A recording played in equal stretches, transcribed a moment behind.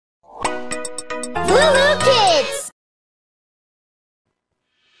LooLoo Kids!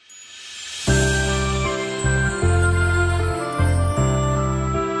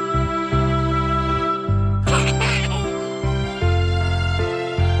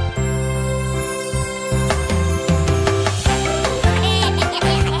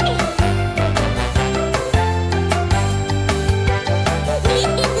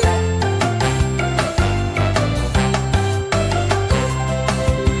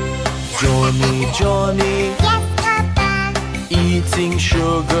 Johny, Johny, Yes, Papa. eating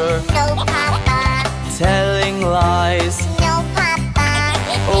sugar, No, Papa. telling lies. No, Papa.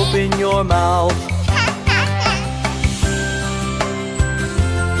 Open your mouth.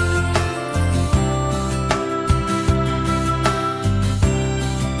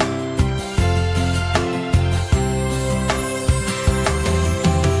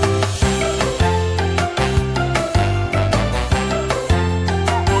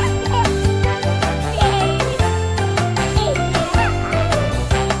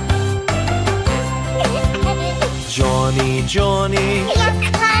 Johny, Johny,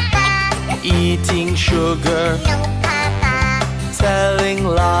 Yes, Papa. eating sugar, No, Papa. telling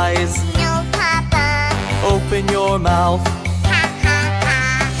lies. No, Papa. Open your mouth. Ha, ha,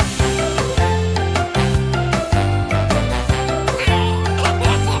 ha.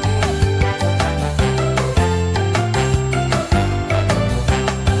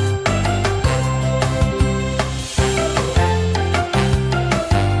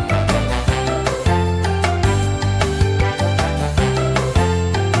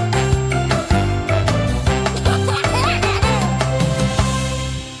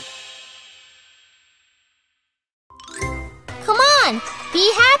 Come on,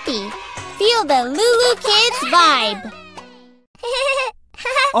 be happy. Feel the LooLoo Kids vibe.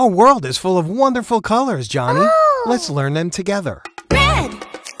 Our world is full of wonderful colors, Johnny. Oh. Let's learn them together. Red,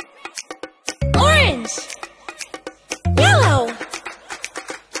 orange, yellow,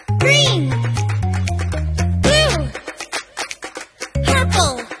 green, blue,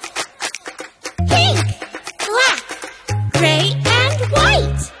 purple, pink, black, gray, and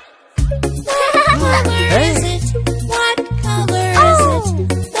white. What color is it? What color is it?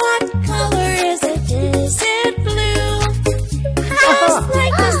 What color is it? Is it blue? Just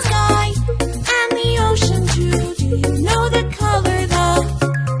like the sky and the ocean too. Do you know the color though?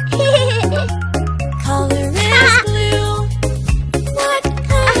 Color is blue. What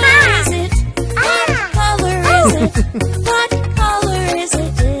color is it? What color is it? What color is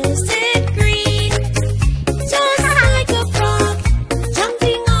it? Is it green? Just like a frog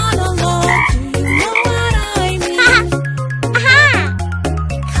jumping on a log. Do you know what I mean?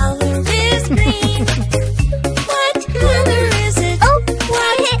 Color is green. What color is it?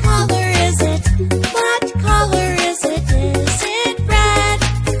 What color is it? What color is it? Is it red?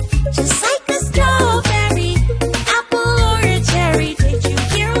 Just like a strawberry, apple or a cherry. Did you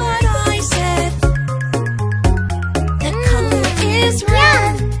hear what I said? The color is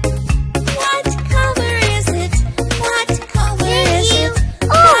red. What color is it? What color is it?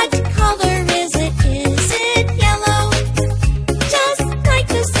 What color is it? Is it yellow? Just like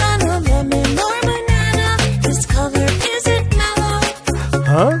the sun, a lemon or banana. This color isn't mellow.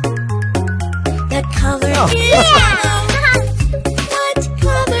 Huh? The color is yellow. What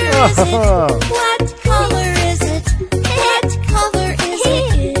color is it? What color is it? What color is it?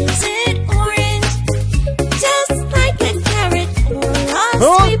 Is it orange? Just like a carrot or a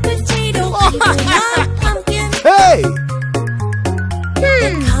sweet potato, even a pumpkin. Hey! The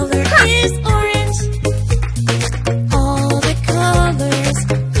color is orange. All the colors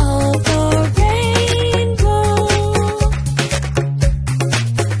of the rainbow.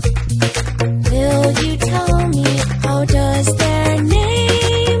 Will you tell me how does their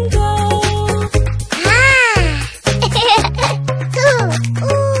name go?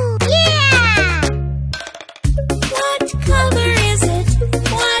 Ooh, yeah! What color is it?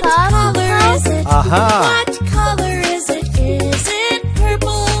 What color is it? Aha! What color is it? Is it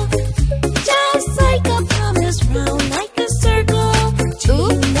purple? Just like a plum is round like a circle. Do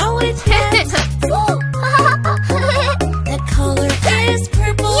you know it yet? The color is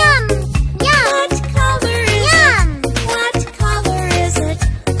purple. Yum! Yum! What color is it? What color is it?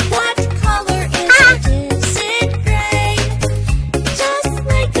 What color is it? Is it gray? Just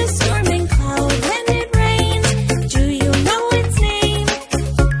like a storming cloud when it rains. Do you know its name?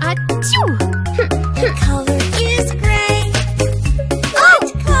 The color is gray. What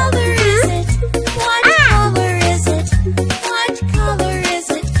color is it? What color is it? What color is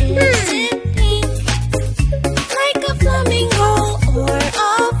it? Is it pink? Like a flamingo or a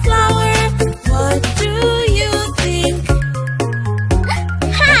flower? What do you think?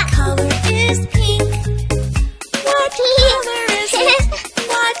 The color is pink.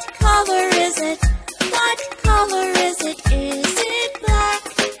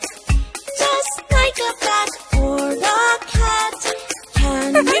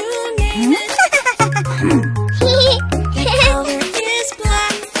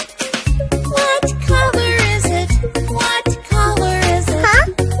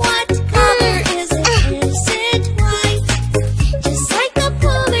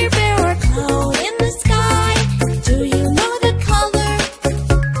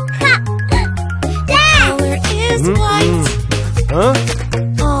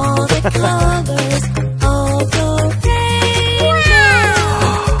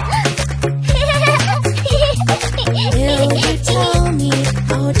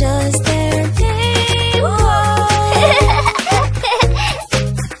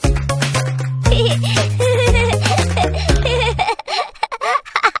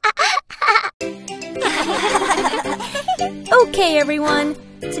 Okay, everyone.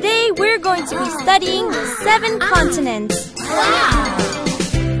 Today we're going to be studying the 7 continents. Wow!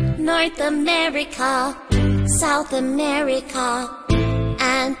 North America, South America,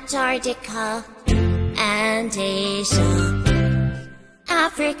 Antarctica, and Asia.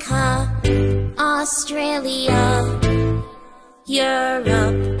 Africa, Australia,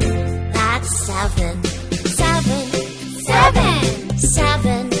 Europe. That's 7.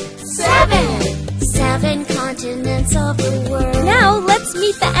 7 continents of the world. Now let's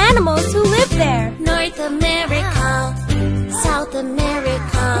meet the animals who live there. North America, South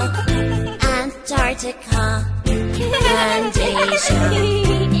America, Antarctica, and Asia.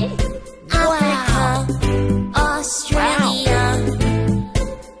 Africa, Australia,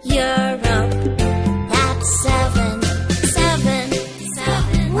 Europe. That's 7.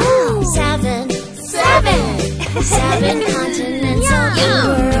 7 continents of the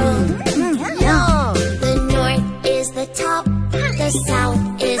world. The north is the top, the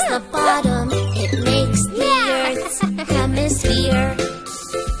south is the bottom. It makes the Earth's hemisphere.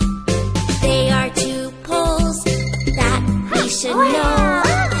 They are 2 poles that we should know.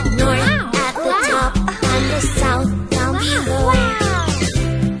 The north at the top and the south down below.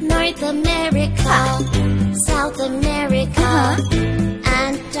 North America, South America,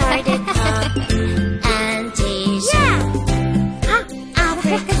 Antarctica, and Asia.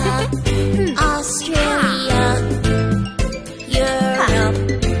 Africa, Australia, Europe.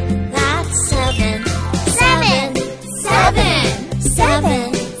 That's 7.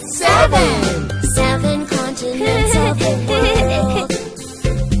 7 continents of the world.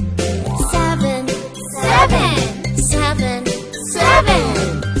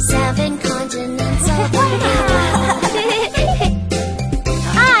 7 continents of the world.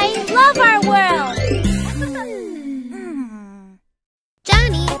 I love our world.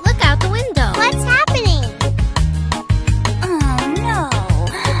 Johnny, look out the window. What's happening? Oh, no.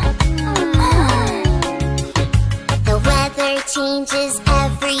 The weather changes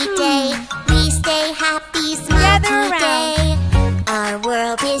every day. We stay happy, smile Gather today. Our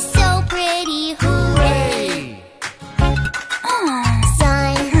world is so pretty, hooray!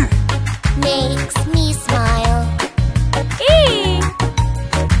 Sun makes me smile.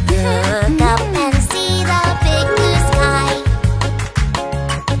 Look up and see the big blue sky.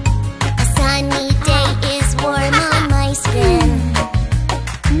 A sunny day is warm on my skin.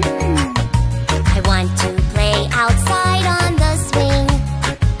 I want to play outside on the swing.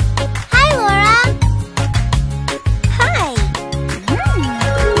 Hi, Laura. Hi.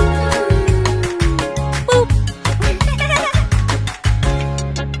 Boop.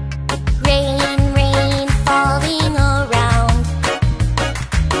 Rain, rain falling around.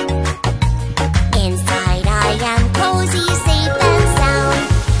 Inside I am cozy, safe and sound.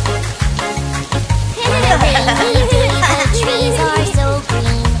 On a rainy day the trees are so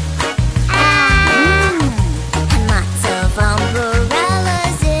green. And lots of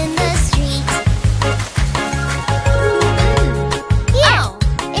umbrellas in the street. Here,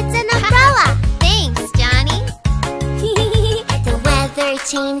 it's an umbrella. Thanks, Johnny. The weather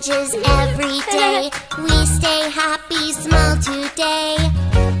changes every day. We stay happy, smile today.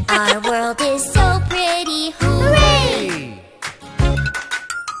 Our world is so pretty, hooray!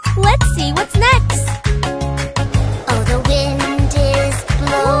 Let's see what's next. Oh, the wind is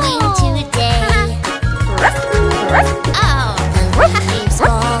blowing today. Oh, The leaves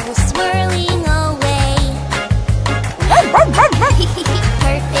fall swirling away.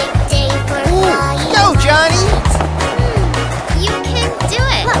 Perfect day for flying. Go, Johnny! you can do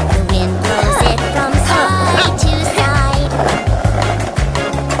it. The wind blows it from side to side.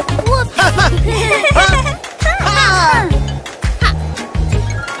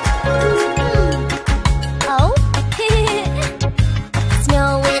 Oh? Snow,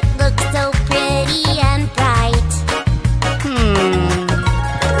 it looks so pretty and bright.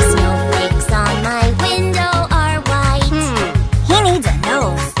 Snowflakes on my window are white. He needs a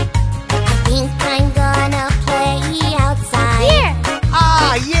nose. I think I'm gonna play outside. Here.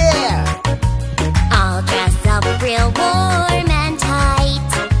 Ah, yeah! I'll dress up real warm and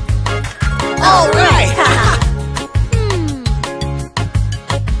tight. All right!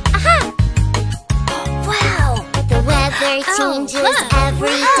 Wow. The weather changes look.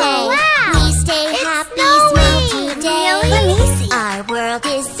 every day. Wow. We stay happy, smile today. Let me see. Our world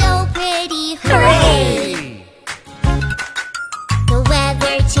is so pretty, hooray! The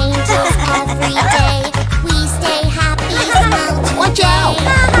weather changes every day. We stay happy, smile today. Watch out!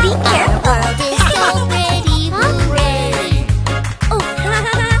 Be Our careful. world is so pretty, hooray!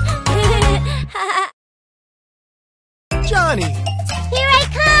 Johnny! Here I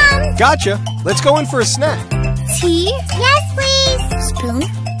come! Gotcha. Let's go in for a snack. tea? Yes, please. Spoon?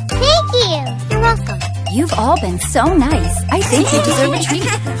 Thank you. You're welcome. You've all been so nice. I think you deserve a treat.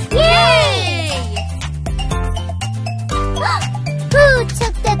 Yay! Who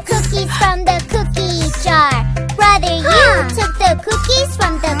took the cookies from the cookie jar? Brother, you took the cookies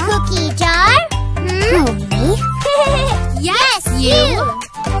from the cookie jar? Who, me? Yes, you!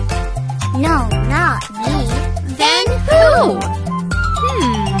 No, not me. Then who?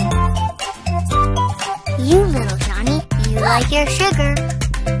 You, little Johnny. You like your sugar.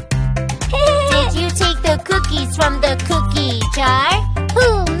 Did you take the cookies from the cookie jar?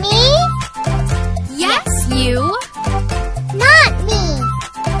 Who, me? Yes, you. Not me.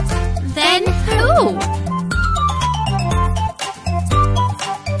 Then who?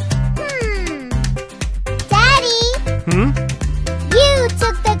 Daddy. You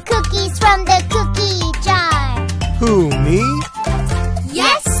took the cookies from the cookie jar. Who, me?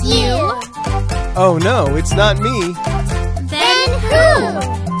 Yes, you. Oh no, it's not me. Then who?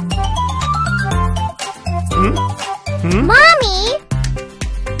 Mommy.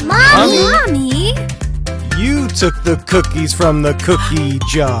 Mommy? You took the cookies from the cookie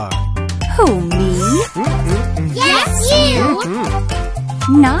jar. Who, me? Yes, you.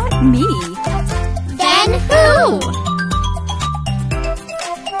 Not me. Then who?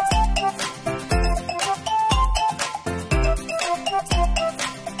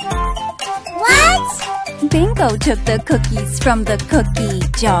 What? Bingo took the cookies from the cookie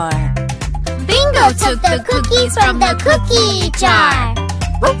jar. Bingo took the cookies from the cookie jar.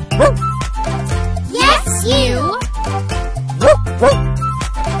 Yes, you.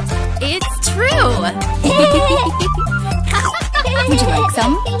 It's true. Would you like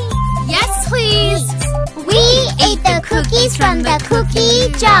some? Yes, please. We ate the cookies from the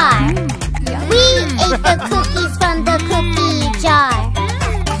cookie jar. We ate the cookies from the cookie jar.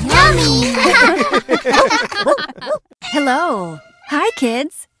 Yummy! Hello. Hi,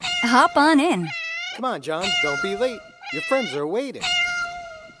 kids. Hop on in. Come on, John, don't be late. Your friends are waiting.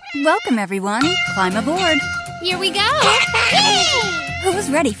 Welcome, everyone. Climb aboard. Here we go! Who's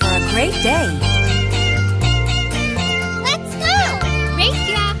ready for a great day? Let's go! Race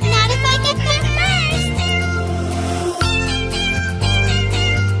ya! Not if I get there first!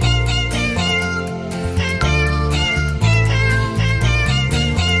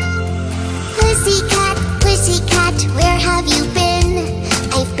 Pussycat, pussycat, where have you been?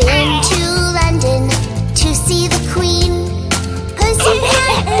 I've been to London to see the Queen.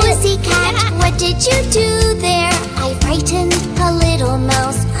 Pussycat, pussycat, what did you do there? I frightened a little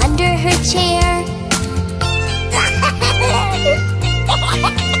mouse under her chair.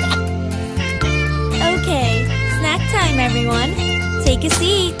 Okay, snack time, everyone. Take a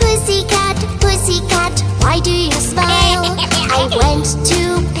seat. Pussycat, pussycat, why do you smile? I went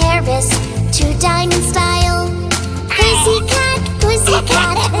to Paris to dine in style. Pussycat,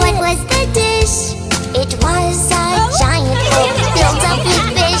 pussycat, what was the dish? It was a giant bowl filled up with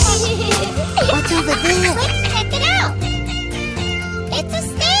fish. What's over there? Let's check it out. It's a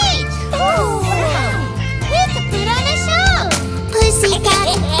stage. Oh, wow. We could put on a show. Pussycat,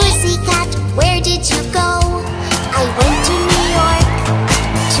 pussycat, where did you go? I went to New York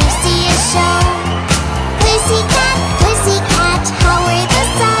to see a show. Pussycat, pussycat, how are the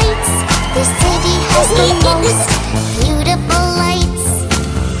sights? The city has the most beautiful lights.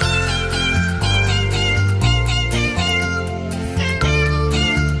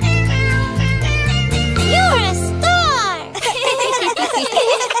 You're a star!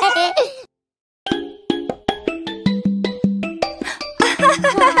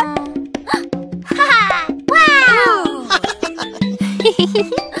 Wow!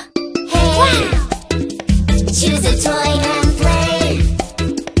 Hey, choose a toy and play.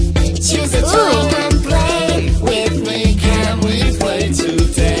 Choose a toy and play with me. Can we play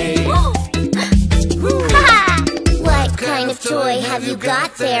today? What kind of toy have you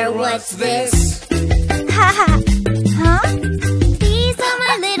got there? What's this? Huh? These are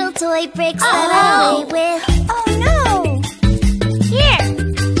my little toy bricks that I play with. Oh, no. Here!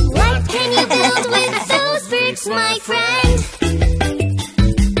 What can you build with those bricks, my friend?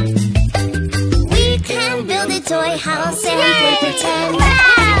 We can build a toy house and play pretend.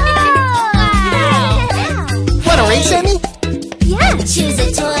 Wanna race, Emmy? Yeah! Choose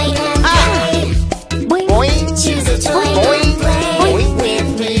a toy and play. Boing. Choose a toy Boing. and play Boing. with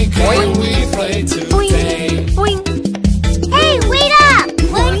me. Can we play today? Hey, wait up!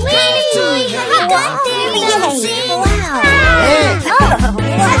 What kind of toy have you got there?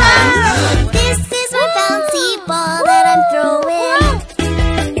 This is my bouncy ball that I'm throwing.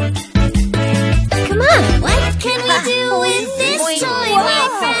 Come on, what can we do with this toy?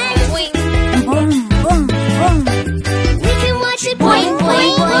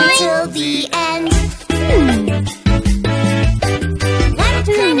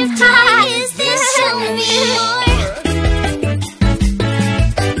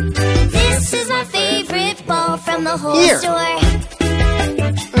 from the whole Here. store.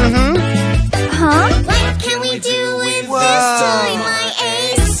 Huh? What can we do with this toy, my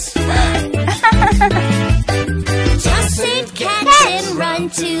ace? Just save catch and run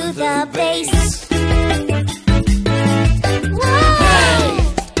to the base. Whoa!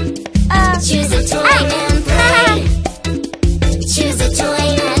 Choose a toy and play. Choose a toy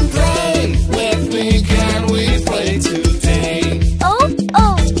and play. With me Can we play today? Oh,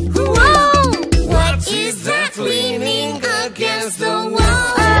 whoa! What is that leaning against the wall?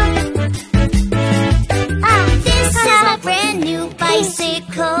 This is my brand new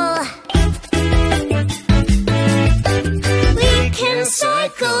bicycle. We can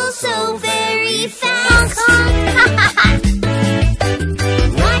cycle so very fast.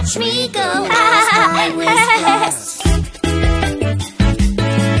 Watch me go as I whiz past.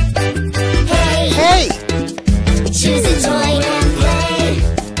 Hey, choose a toy and play.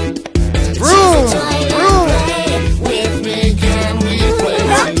 Vroom, Toy and vroom. play. With me Can we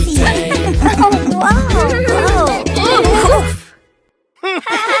play today?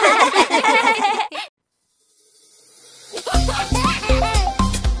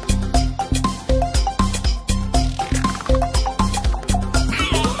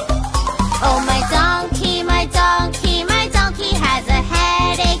 Oh, my donkey, my donkey, my donkey has a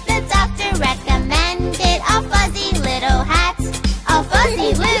headache. The doctor recommended a fuzzy little hat. A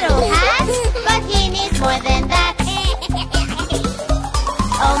fuzzy little hat? But he needs more than that.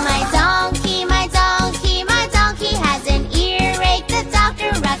 Oh, my donkey, my donkey, my donkey has an earache. The doctor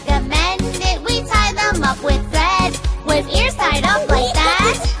recommended we tie them up with thread. With ears tied up like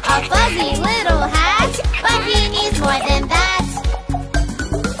that. A fuzzy little hat. But he needs more than that.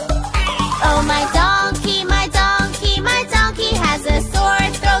 Oh, my donkey, my donkey, my donkey has a sore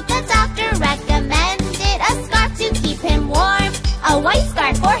throat. The doctor recommended a scarf to keep him warm. A white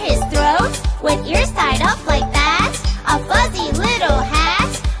scarf for his throat, with ears tied up like that. A fuzzy little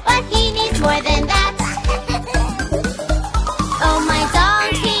hat, but he needs more than that. Oh, my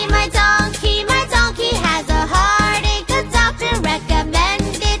donkey, my donkey, my donkey has a heartache. The doctor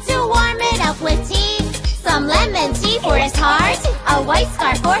recommended to warm it up with tea. Some lemon tea for his heart, a white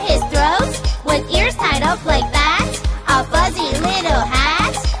scarf for his throat, with ears tied up like that. A fuzzy little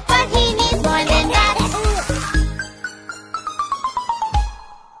hat, but he needs more than that.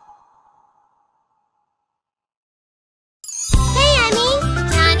 Hey, Emmy!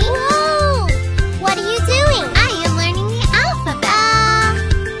 Johnny! Whoa! What are you doing? I am learning the alphabet.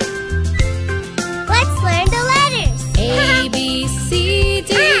 Let's learn the letters. A, B, C,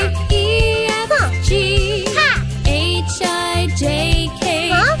 D, E, F, G, H, I, J,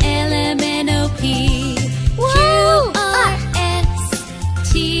 K, L, M, N, O, P, Q, R,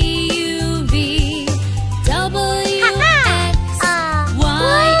 S, T, U, V, W, X,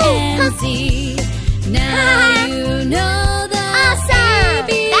 Y, and Z. Now you know the Awesome!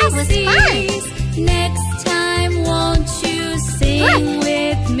 That was ABCs. Next time, won't you sing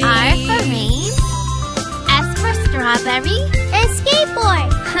with me? R for rain, S for strawberry, and skateboard.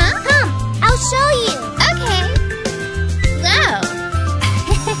 Come, I'll show you. Okay. Go.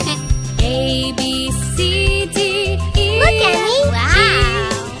 A, B, C, D, E, Look at me. F,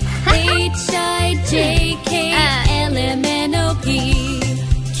 G, H, I, J, K, L, M, N, O, P,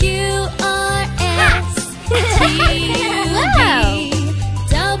 Q, R, S, T, U, V,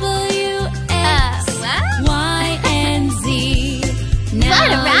 W, X, Y, and Z. Now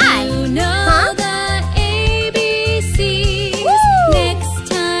What a ride. you know the ABCs. Next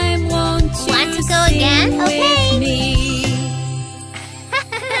time, won't you Want to go sing again? with Okay. me?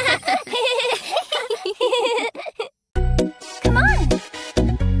 Come on.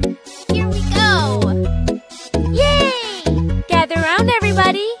 Here we go. Yay! Gather around,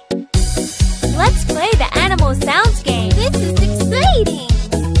 everybody. Let's play the animal sounds game. This is exciting.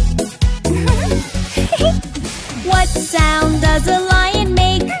 What sound does a lion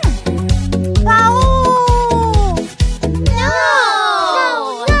make? No.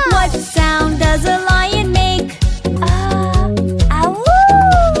 What sound does a lion make?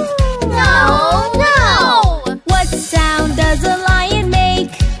 No. What sound does a lion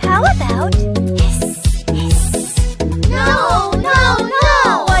make? How about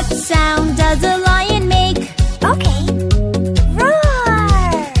No. what sound does a lion make? Okay.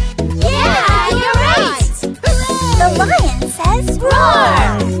 Roar! Yeah, you're right. The lion says roar!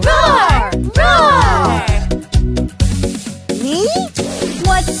 Roar. Me?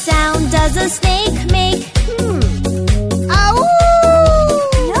 What sound does a snake make? No.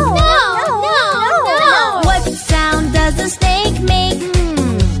 What sound does a snake make?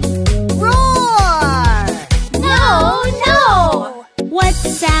 Roar. No. What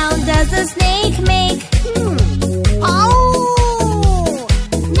sound does a snake make?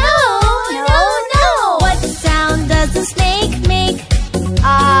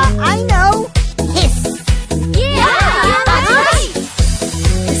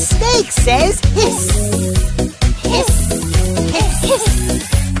 snake says hiss. Hiss, hiss, hiss.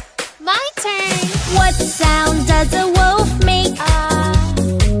 My turn. What sound does a wolf make?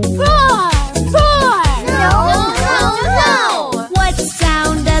 Roar, roar. No, no, no. What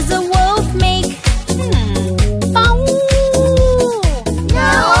sound does a wolf make? Bow.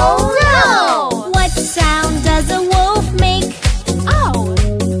 No, no. What sound does a wolf make? Oh.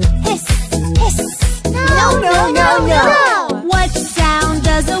 Hiss, hiss. No, no, no, no. What sound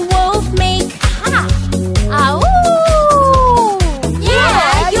does a wolf make? Ow.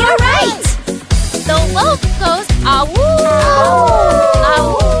 Yeah, you're right. The wolf goes ow.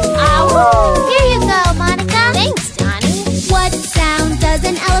 Ow. Ow. Here you go, Monica. Thanks, Johnny. What sound does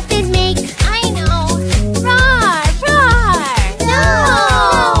an elephant make? I know. Roar, roar. No,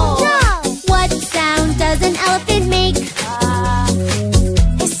 no. What sound does an elephant make?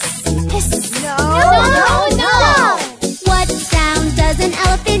 Hiss, hiss. No, no, no. What sound does an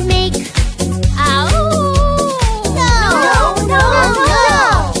elephant make? Ow. No, no, no.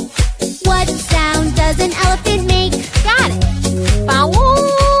 What sound does an elephant make? Got it. Bow.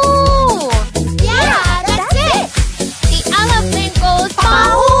 Yeah, that's it. The elephant goes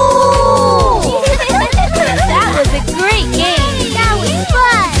bow. That was a great game. That was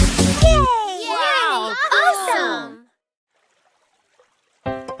fun. Wow, awesome.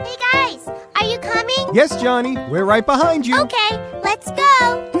 Hey guys, are you coming? Yes, Johnny, we're right behind you. Okay, let's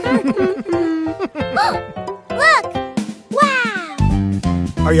go. Look. Wow.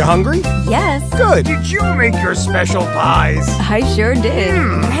 Are you hungry? Yes, Good. Did you make your special pies? I sure did.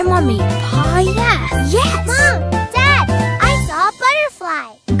 Grandma made pie? Yes. Mom, Dad, I saw a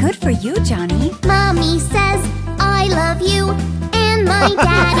butterfly. Good for you, Johnny. Mommy says I love you, and my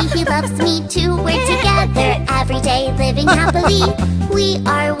daddy, he loves me too. We're together every day, living happily. We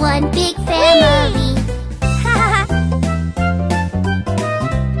are one big family.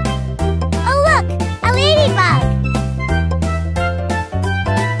 Oh look, a ladybug.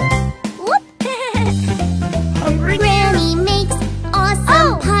 Whoop. Granny makes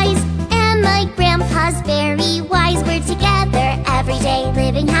awesome pies, and my grandpa's very wise. We're together every day,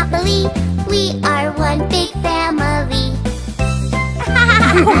 living happily. We are one big family.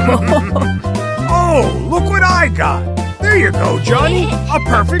 Oh, look what I got. There you go, Johnny. A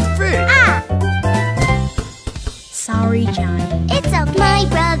perfect fit. Sorry, Johnny. It's okay. My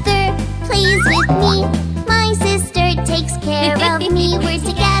brother plays with me. My sister takes care of me. We're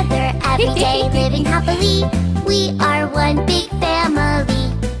together every day, living happily. We are one big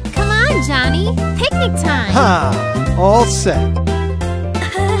family. Come on, Johnny. Picnic time. Ha! All set.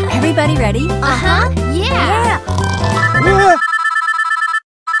 Everybody ready? Uh-huh. Yeah. Yeah.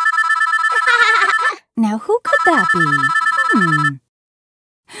 Now, who could that be?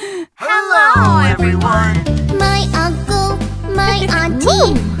 Hello, everyone. My uncle, my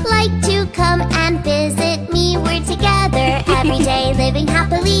auntie like to come and visit me. We're together every day, living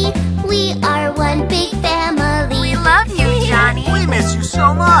happily. We are one big family. We love you, Johnny. We miss you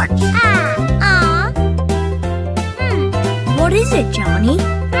so much. Aw. What is it, Johnny?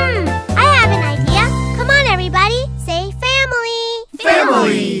 I have an idea. Come on, everybody. Say family.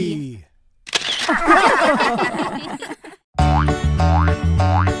 Family.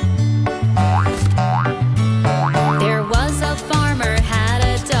 There was a farmer had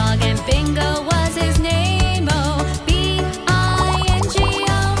a dog and Bingo was his name. Oh,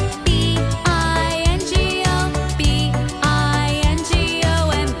 B-I-N-G-O, B-I-N-G-O, B-I-N-G-O,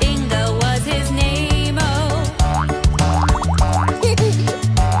 and Bingo was his name. Oh.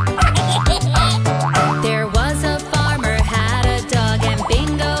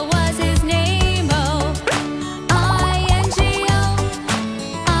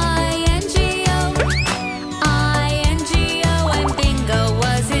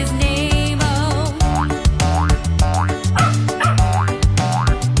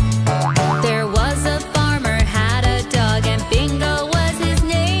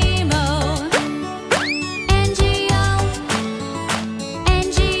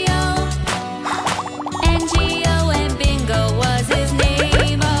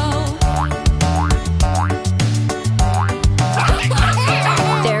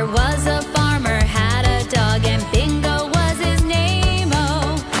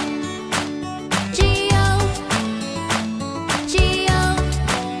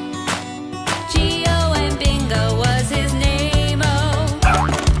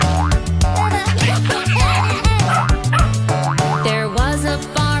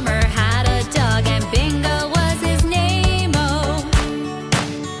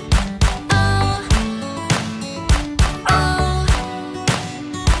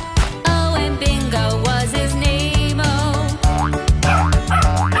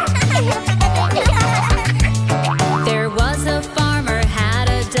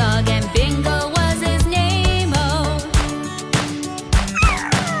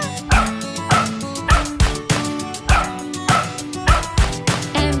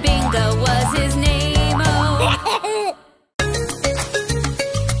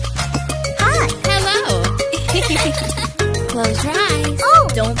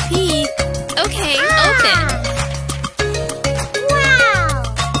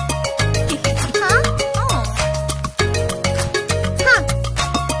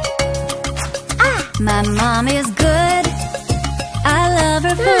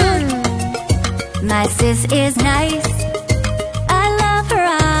 My sis is nice. I love her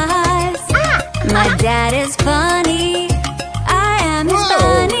eyes. My dad is funny. I am his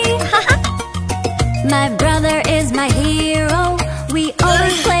bunny. My brother is my hero. We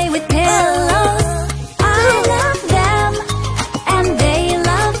always play with pillows. I love them and they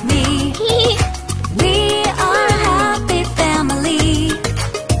love me. We are a happy family.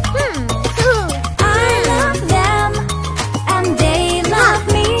 I love them and they love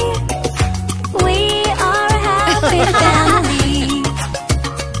me. We are a happy family.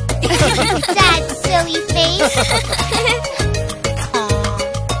 That silly face.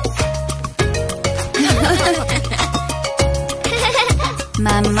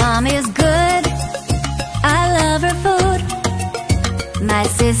 My mom is good. I love her food. My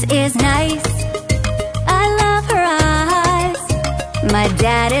sis is nice. I love her eyes. My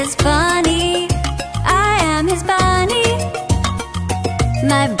dad is funny. I am his bunny.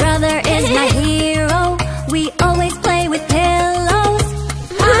 My brother is my hero. We always play with pillows.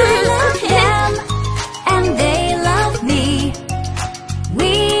 I love them and they love me.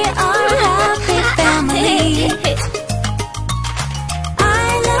 We are a happy family. I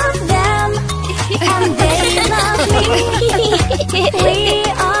love them and they love me. We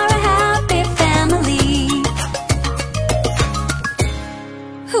are a happy family.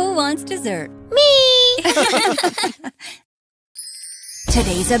 Who wants dessert? Me!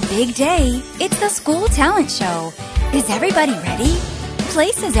 Today's a big day. It's the school talent show. Is everybody ready?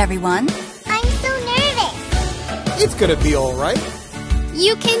 Places, everyone. I'm so nervous. It's gonna be all right.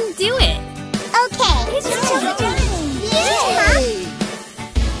 You can do it. Okay. Yeah.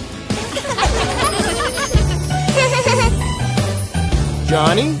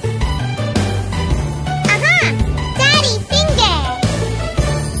 Johnny?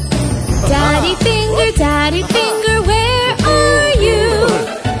 Daddy finger. Daddy finger, where are you?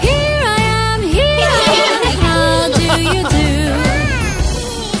 Here I am, how do you do?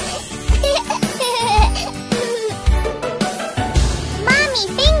 Mommy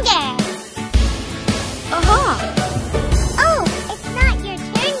finger. Oh, it's not your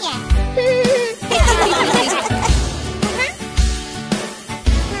turn yet.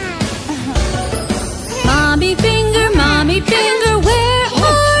 Mommy finger, where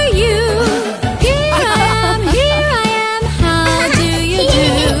are you? Here I am, how do you do?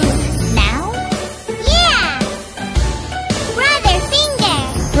 Now? Yeah.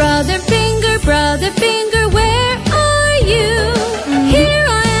 Brother finger, where are you? Here I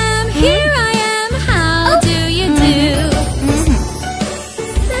am, how do you do?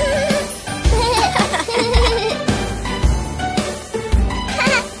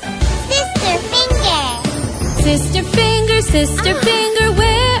 Sister finger,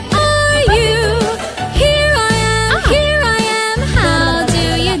 where are you? Here I am, how do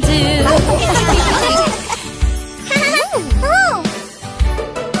you do?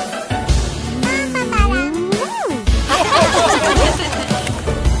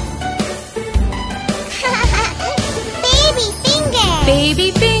 Baby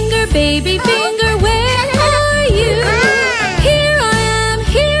finger, where are you? Here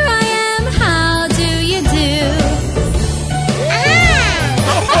I am, how do you do?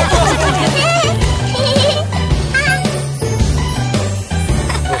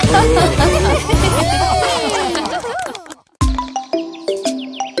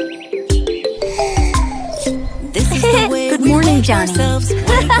 Good morning, Johnny.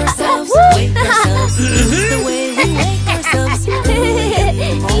 Wake ourselves. This is the way we wake ourselves early in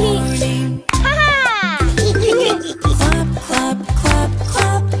the morning. Clap, clap, clap,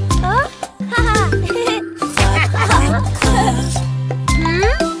 clap. Clap, clap, clap.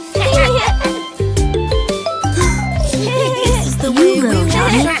 This is the way we wash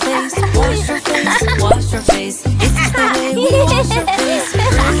our face. Wash our face, wash our face. This is the way we wash our face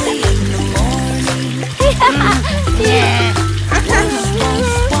early in the morning.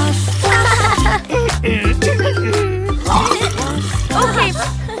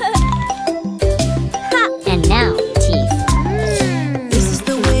 And now, teeth. This is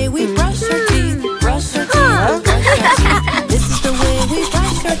the way we brush our teeth. Brush our teeth, brush our teeth. This is the way we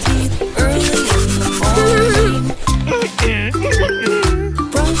brush our teeth early in the morning.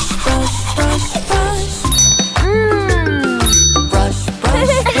 Brush, brush, brush, brush. Brush, brush,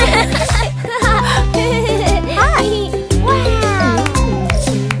 brush.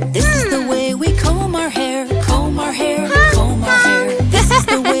 This is the way we comb our hair, comb our hair, comb our hair. This is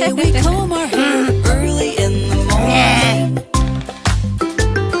the way we comb our hair early in the morning.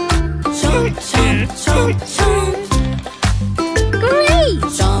 Chomp, chomp, chomp, chomp. Great!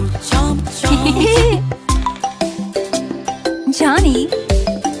 Chomp, chomp, chomp. Johnny,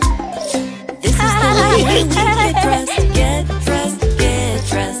 This is the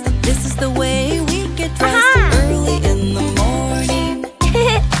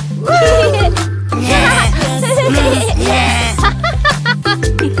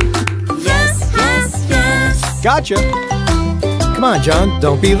Gotcha. Come on, John.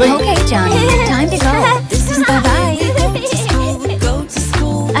 Don't be late. Okay, Johnny. Time to go. Bye-bye.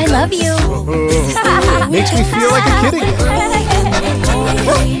 I love you. Makes me feel like a kid again.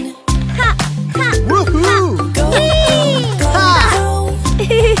 Woohoo!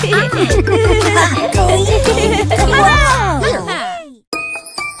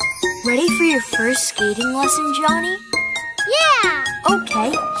 Ready for your first skating lesson, Johnny? Yeah!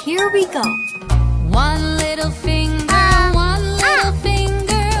 Okay, here we go. One little finger, one little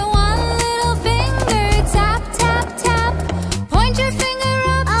finger, one little finger, tap, tap, tap. Point your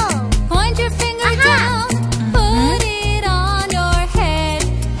finger up, point your finger down, put it on your head.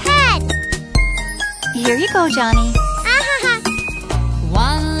 Head! Here you go, Johnny.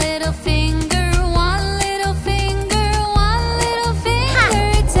 One little finger, one little finger, one little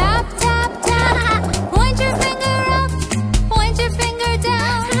finger, tap, tap, tap. Point your finger up, point your finger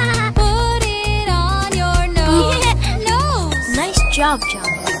down, put it on your nose. Nose! Nice job,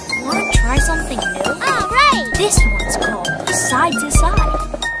 Johnny. Want to try something new? All right! This one's called side to side.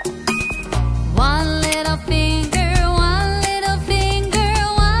 One little finger, one little finger,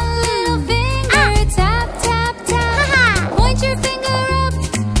 one little finger, tap, tap, tap. Point your finger up,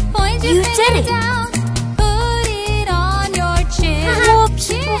 point your You finger did it. down, put it on your chin. Whoops!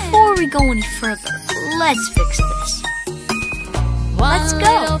 Chin. Before we go any further, let's fix this. One Let's go.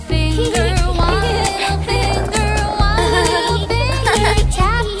 little finger, one little finger, one little finger,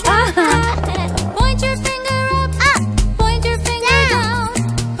 tap, tap, tap. Point your finger up, point your finger down,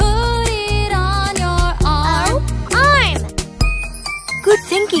 put it on your arm. Arm! Good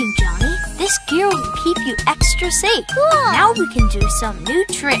thinking, Johnny. This gear will keep you extra safe. Cool. Now we can do some new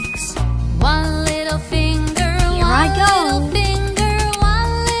tricks. One little finger, Here I one go. little finger,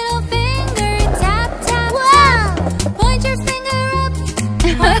 one little finger, tap, tap, Whoa! tap. Point your finger up,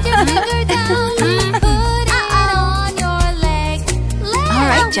 point your finger down, put it on your leg. Leg. All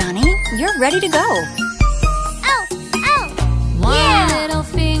right, Johnny. You're ready to go. One little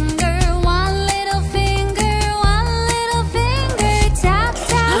finger, one little finger, one little finger, tap,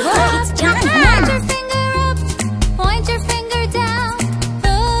 tap, Look, tap. it's Johnny. Point your finger up, point your finger down,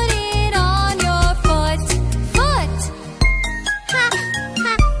 put it on your foot. Foot.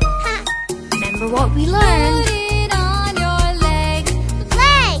 Remember what we learned? Put it on your leg.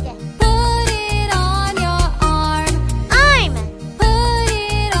 Leg! Put it on your arm. Arm! Put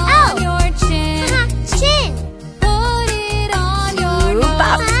it on your chin.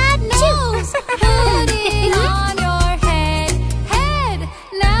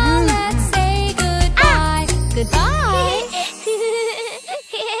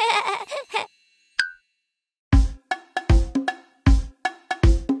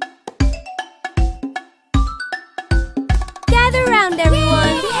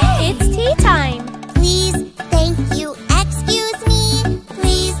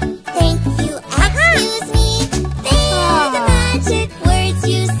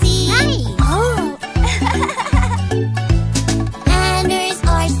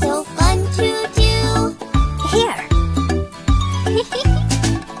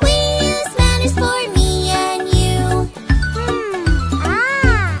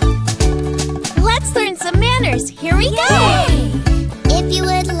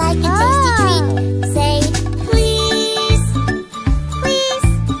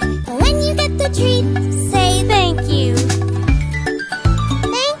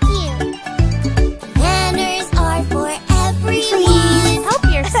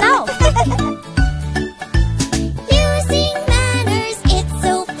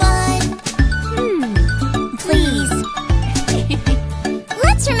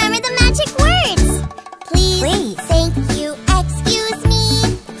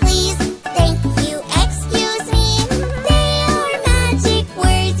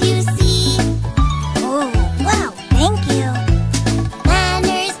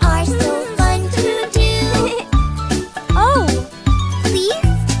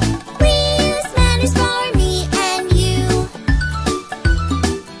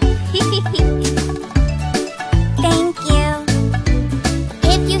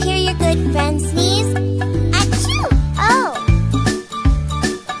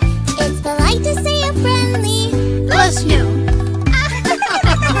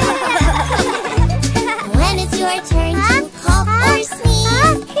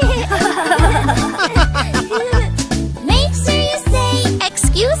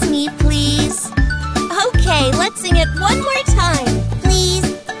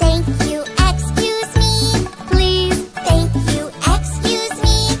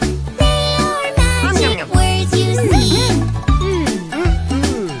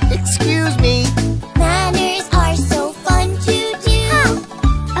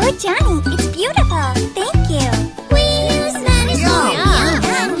 beautiful. Thank you. We use manners for me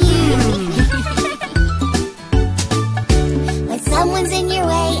and you. When someone's in your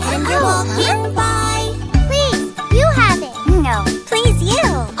way and you're walking by, please, you have it. No, please you.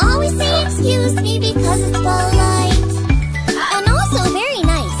 Always say excuse me because it's polite. And also very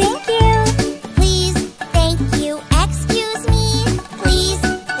nice. Thank you. Please, thank you, excuse me. Please,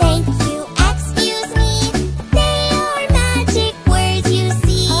 thank you, excuse me. They are magic words you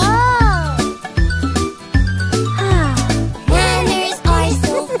see. Manners are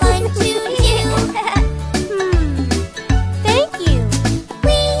so fun to do. Thank you.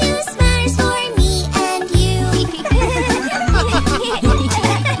 We use manners for me and you.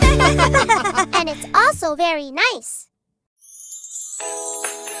 And it's also very nice.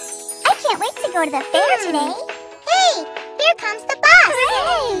 I can't wait to go to the fair today. Hey, here comes the bus.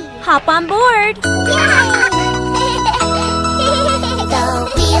 Hooray! Hop on board. The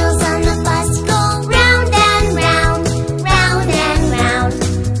wheels on the bus go round and round, round and round,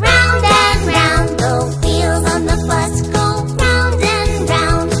 round and round. The wheels on the bus go round and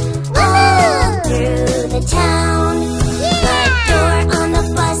round, all through the town. The door on the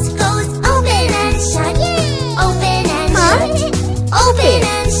bus goes open and shut, open and shut, open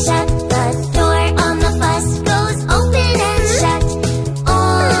and shut. The door on the bus goes open and shut,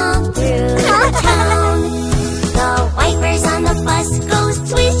 all through the town. The wipers on the bus go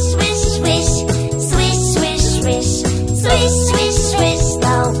swish, swish, swish, swish, swish, swish, swish, swish, swish.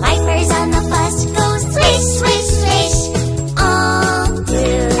 The wipers on the bus go swish, swish, swish, all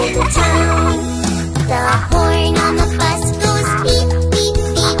through the town. The horn on the bus goes beep, beep,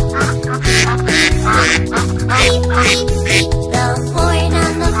 beep, beep, beep, beep, beep, beep. The horn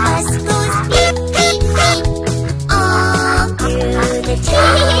on the bus goes beep, beep, beep, all through the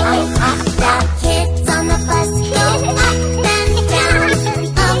town. The kids on the bus go up and down,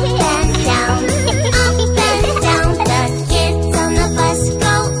 up and down, up and down. The kids on the bus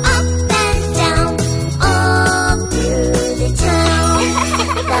go up and down, all through the town.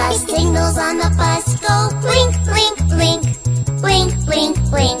 The signals on the bus go blink, blink, blink, blink, blink,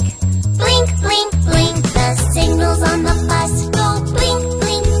 blink, blink, blink, blink. The signals on the bus go blink,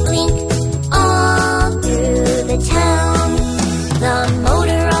 blink, blink, all through the town. The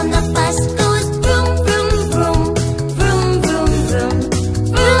motor on the bus goes vroom, vroom, vroom, vroom, vroom, vroom,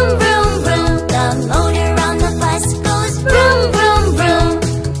 vroom, vroom, vroom. The motor on the bus goes vroom, vroom, vroom,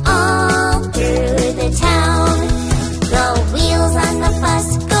 all through the town. The wheels on the bus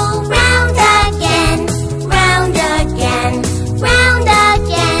go round again, round again, round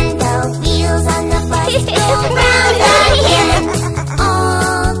again. The wheels on the bus go round again,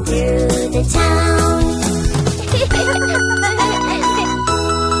 all through the town.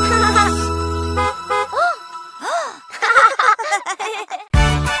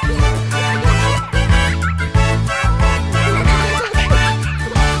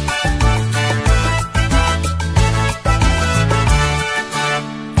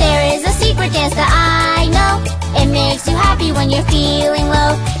 There is a secret dance that I know. It makes you happy when you're feeling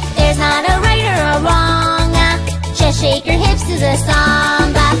low. There's not a right or a wrong. Just shake your hips to the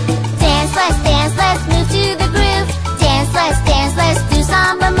samba. Dance, let's move to the groove. Dance, let's do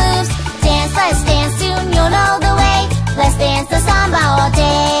samba moves. Dance, soon you'll know the way. Let's dance the samba all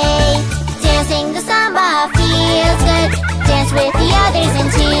day. Dancing the samba feels good. Dance with the others in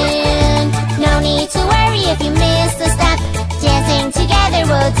tune. No need to worry if you miss a step. Dancing together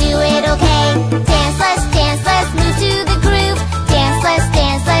we'll do it okay. Dance, let's move to the groove. Dance, let's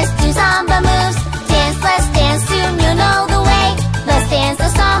do samba moves. Dance, soon you'll know the way. Let's dance the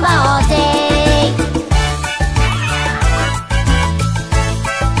samba all day.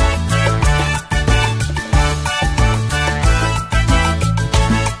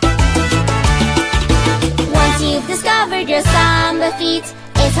 Once you've discovered your samba feet,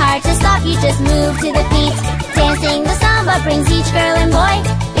 it's hard to stop, you just move to the beat. Dancing the samba brings each girl and boy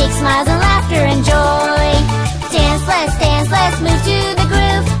big smiles and laughter and joy. Dance, let's move to the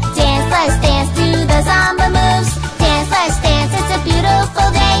groove. Dance, let's do the samba moves. Dance, it's a beautiful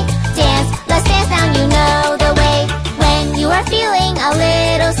day. Dance, let's dance now, you know the way. When you are feeling a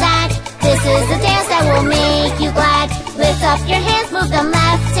little sad, this is the dance that will make you glad. Lift up your hands, move them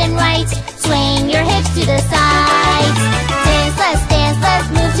left and right. Swing your hips to the sides. Dance, let's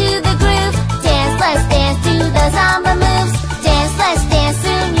move to the groove. Dance, let's do the samba moves. Dance,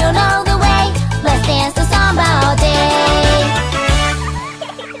 soon you'll know the way. Let's dance the samba all day.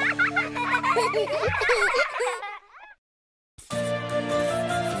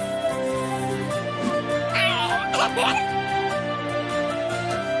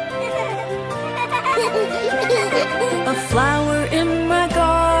 A flower in my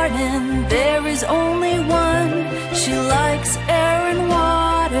garden, there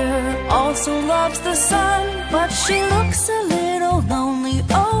loves the sun, but she looks a little lonely.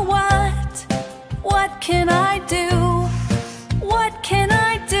 Oh, what can I do? What can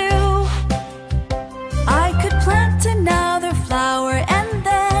I do? I could plant another flower and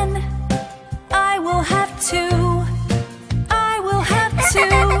then I will have two. I will have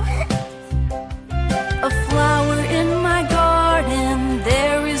two. A flower in my garden,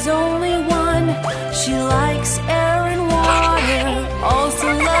 there is only one. She likes air and water, also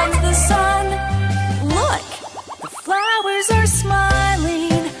loves the sun. Look, the flowers are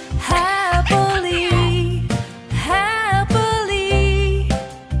smiling happily, happily.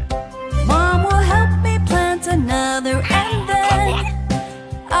 Mom will help me plant another and then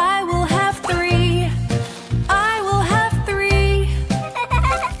I will have three. I will have three.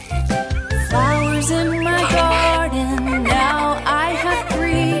 Flowers in my garden, now I have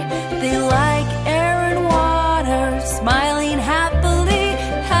three. They like air and water, smiling happily,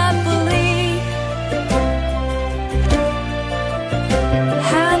 happily,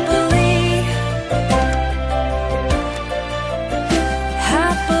 happily,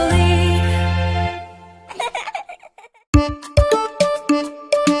 happily.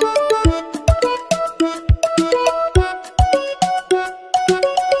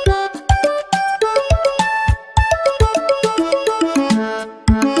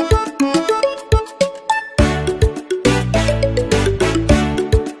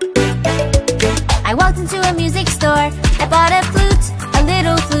 I walked into a music store. I bought a flute, a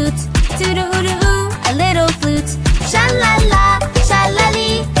little flute. Toot-a-oo-a-oo, a little flute. Sha-la-la,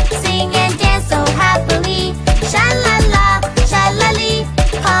 sha-la-lee, sing and dance so happily. Sha-la-la, sha-la-lee,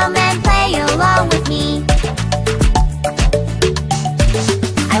 come and play along with me.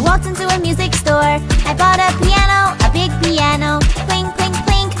 I walked into a music store. I bought a piano, a big piano. Clink, clink,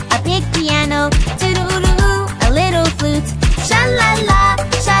 clink, a big piano. Toot-a-oo-a-oo, a little flute. Sha-la-la,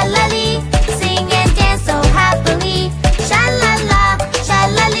 sha-la-lee, sing and dance so happily. Sha-la-la,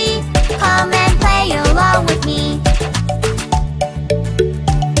 sha-la-lee, come and play along with me.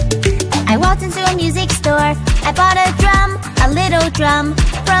 I walked into a music store. I bought a drum, a little drum.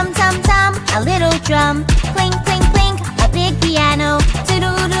 From tum-tum, a little drum. Clink, clink, clink, a big piano.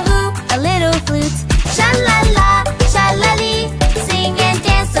 Toot-a-oo-a-oo, a little flute. Sha-la-la, sha-la-lee, sing and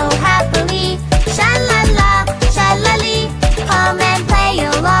dance so happily. Sha-la-la, sha-la-lee, come and play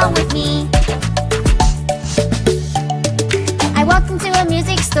along with me. I walked into a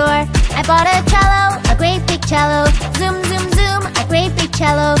music store. I bought a cello, a great big cello. Zoom, zoom, zoom, a great big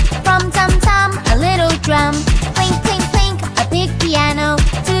cello. From tum-tum, a little drum. Clink, clink, clink, a big piano.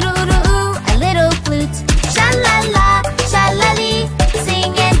 Toot-a-oo-a-oo, a little flute. Sha-la-la, sha-la-lee,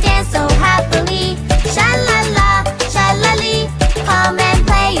 sing and dance so happily. Sha-la-la, sha-la-lee, come and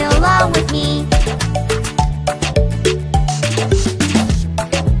play along with me.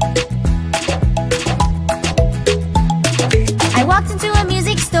 I walked into a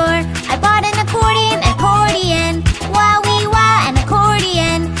music store. I bought an accordion, accordion. Wah-wee-wah, an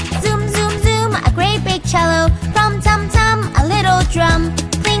accordion.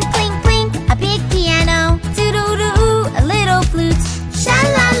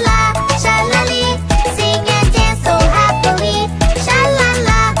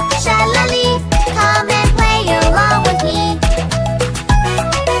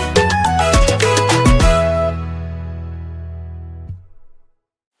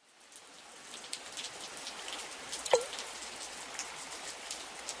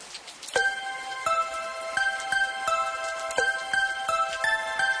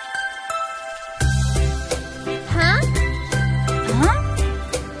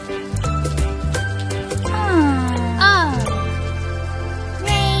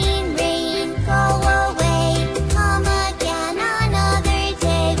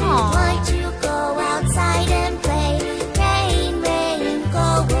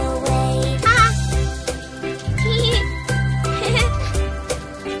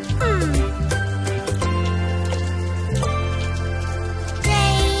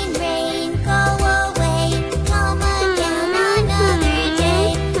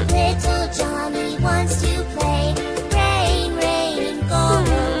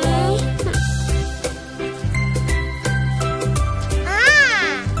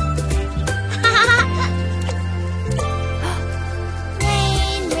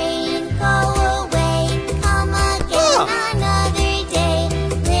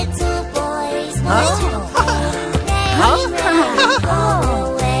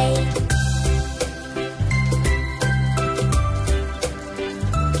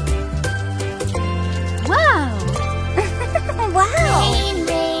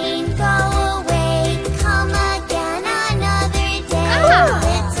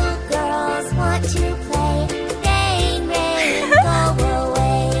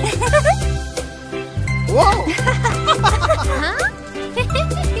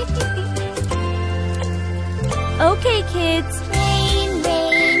 Okay, kids. Rain,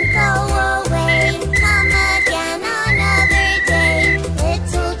 rain, go away. Come again another day.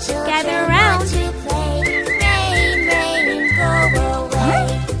 Little children Gather around. want to play. Rain, rain, go away.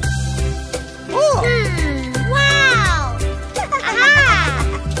 Wow!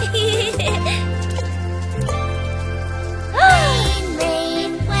 Rain,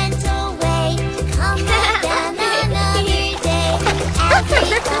 rain, went away. Come again another day.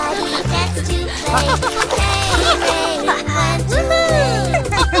 Everybody gets to play. Rain, rain, went away.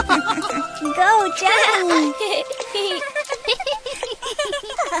 Go, John!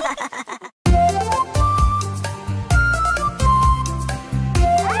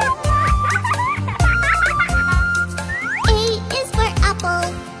 A is for apple,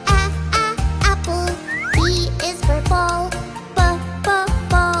 apple. B is for ball,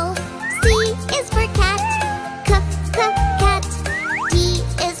 ball. C is for cat, cat. D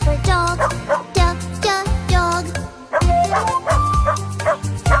is for dog, dog.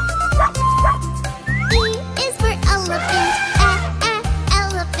 E is for elephant,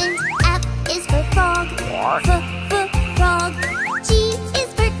 elephant. F is for frog, frog. G is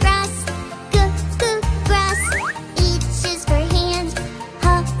for grass, grass. H is for hand,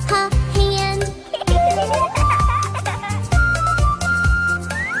 hand.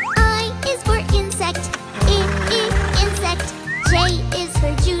 I is for insect, insect. J is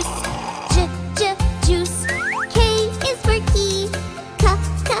for juice, juice. K is for key,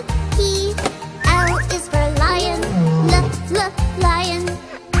 key. L is for lion, lion.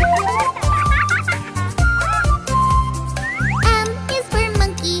 M is for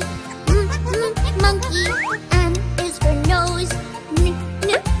monkey, monkey. N is for nose,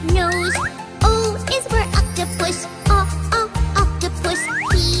 nose. O is for octopus, octopus.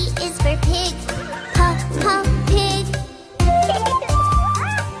 P is for pig, pig.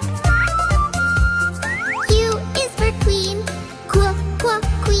 Q is for queen,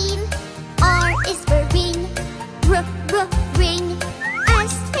 queen. R is for ring, ring.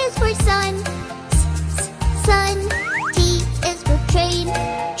 S is for sun, sun. T is for train,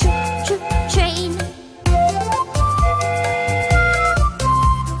 train.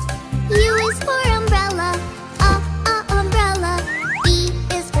 U is for umbrella, umbrella. V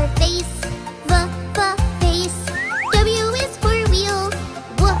is for face, face. W is for wheel,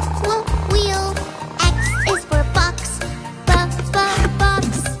 wheel. X is for box, box.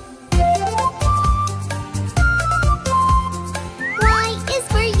 Y is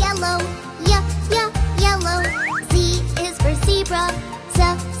for yellow, yellow. Z is for zebra,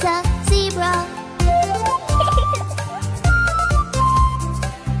 zebra.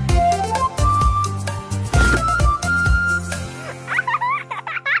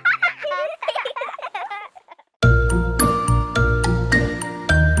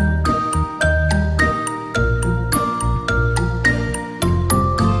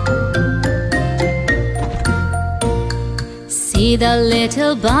 See the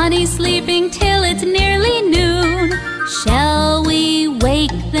little bunny sleeping till it's nearly noon. Shall we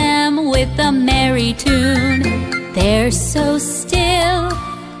wake them with a merry tune? They're so still,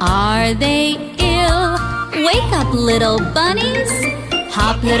 are they ill? Wake up, little bunnies.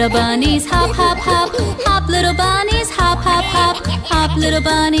 Hop, little bunnies, hop, hop, hop. Hop, little bunnies, hop, hop, hop. Hop, little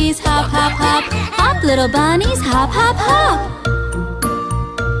bunnies, hop, hop, hop. Hop, little bunnies, hop, hop, hop.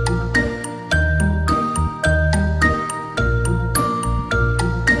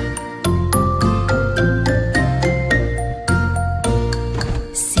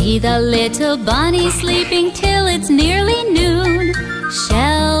 See the little bunny sleeping till it's nearly noon.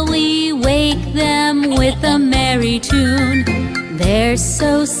 Shall we wake them with a merry tune? They're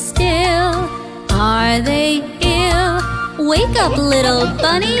so still, are they ill? Wake up, little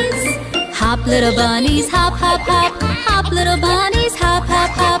bunnies. Hop, little bunnies, hop, hop, hop. Hop, little bunnies, hop, hop,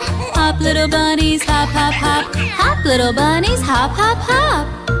 hop. Hop, little bunnies, hop, hop, hop. Hop, little bunnies, hop, hop, hop.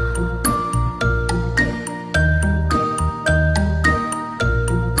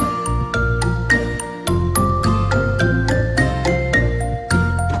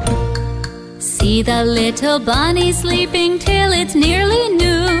 See the little bunny sleeping till it's nearly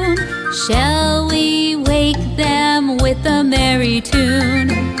noon. Shall we wake them with a merry tune?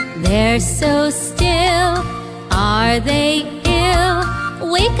 They're so still, are they ill?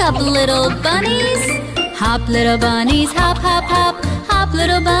 Wake up, little bunnies. Hop, little bunnies, hop, hop, hop. Hop,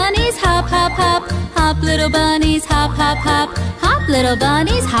 little bunnies, hop, hop, hop. Hop, little bunnies, hop, hop, hop. Hop, little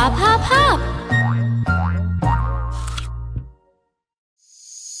bunnies, hop, hop, hop.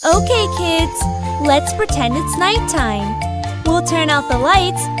 Okay, kids, let's pretend it's nighttime. We'll turn out the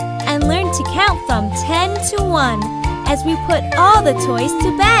lights and learn to count from 10 to 1 as we put all the toys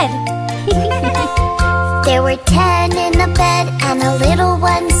to bed. There were 10 in the bed, and a little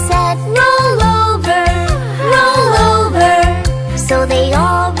one said, roll over, roll over. So they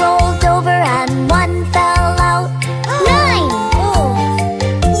all rolled over and one fell out. 9!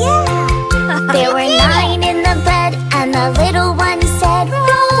 Yeah! There were 9 in the bed, and the little one said,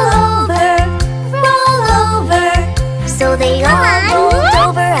 roll over, roll over. So they all rolled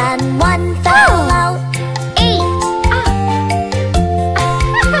over and one fell out. 8!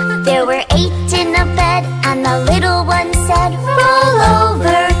 There were 8 in the bed, and the little one said, roll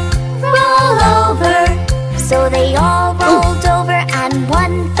over, roll over. So they all rolled over and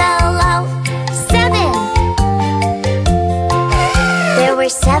one fell out. 7! There were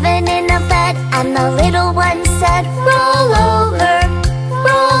 7 in the bed, and the little one said, roll over,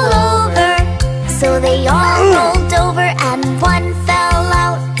 roll over. So they all rolled over and one fell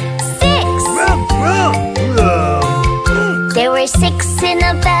out. 6! There were 6 in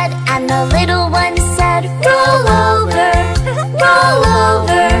the bed, and the little one said, roll over, roll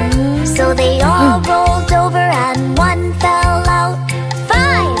over. So they all rolled over and one fell out.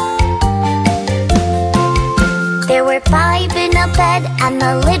 5! There were 5 in the bed, and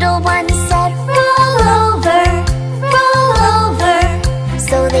the little one said, roll over, roll over.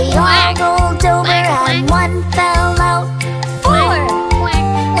 So they all rolled over and one fell out. 4!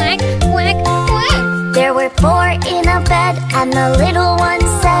 There were 4 in a bed, and the little one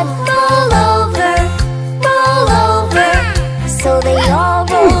said, roll over, roll over. So they all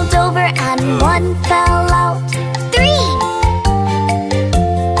rolled over and one fell out. 3!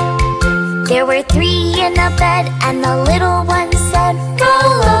 There were 3 in a bed, and the little